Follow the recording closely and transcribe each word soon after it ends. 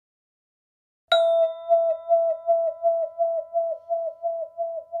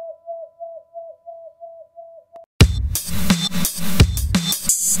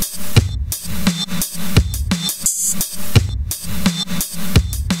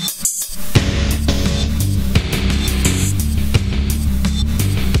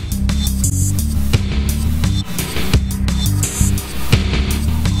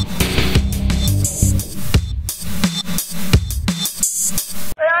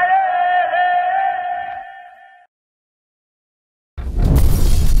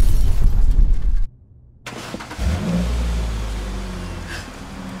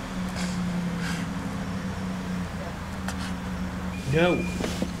know.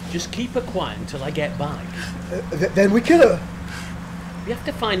 Just keep her quiet until I get back. Then we kill her. We have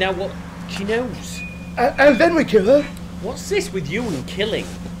to find out what she knows. And then we kill her. What's this with you and killing?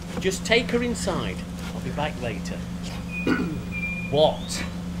 Just take her inside. I'll be back later. What?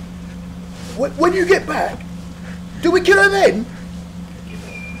 When you get back, do we kill her then?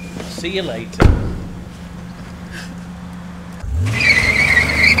 See you later.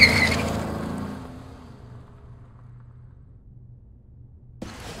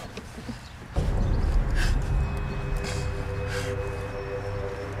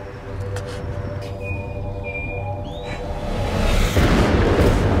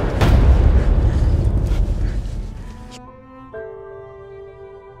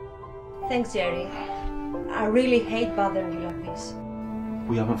 Thanks, Gerry. I really hate bothering you like this.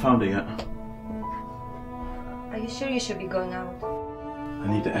 We haven't found her yet. Are you sure you should be going out? I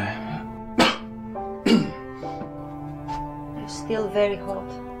need the air. You're still very hot.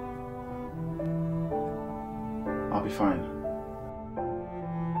 I'll be fine.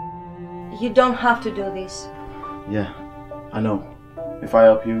 You don't have to do this. Yeah, I know. If I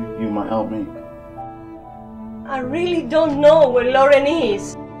help you, you might help me. I really don't know where Lauren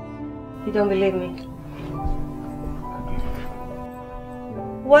is. You don't believe me?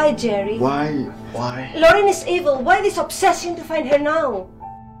 Why, Gerry? Why? Lauren is evil. Why this obsession to find her now?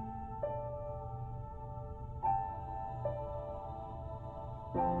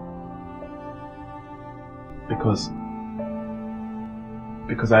 Because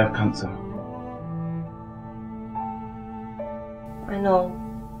I have cancer. I know.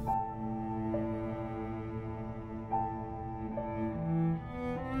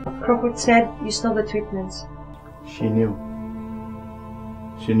 Crawford said you stole the treatments. She knew.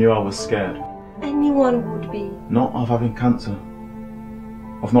 She knew I was scared. Anyone would be. Not of having cancer.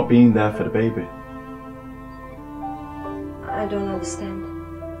 Of not being there for the baby. I don't understand.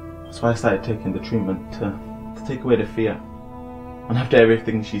 That's why I started taking the treatment to take away the fear. And after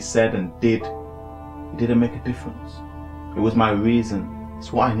everything she said and did, it didn't make a difference. It was my reason.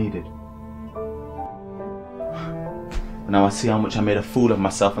 It's what I needed. But now I see how much I made a fool of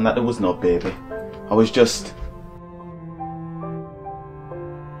myself and that there was no baby. I was just...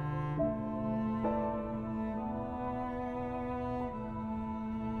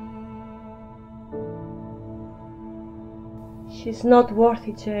 She's not worth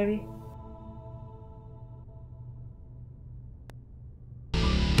it, Gerry.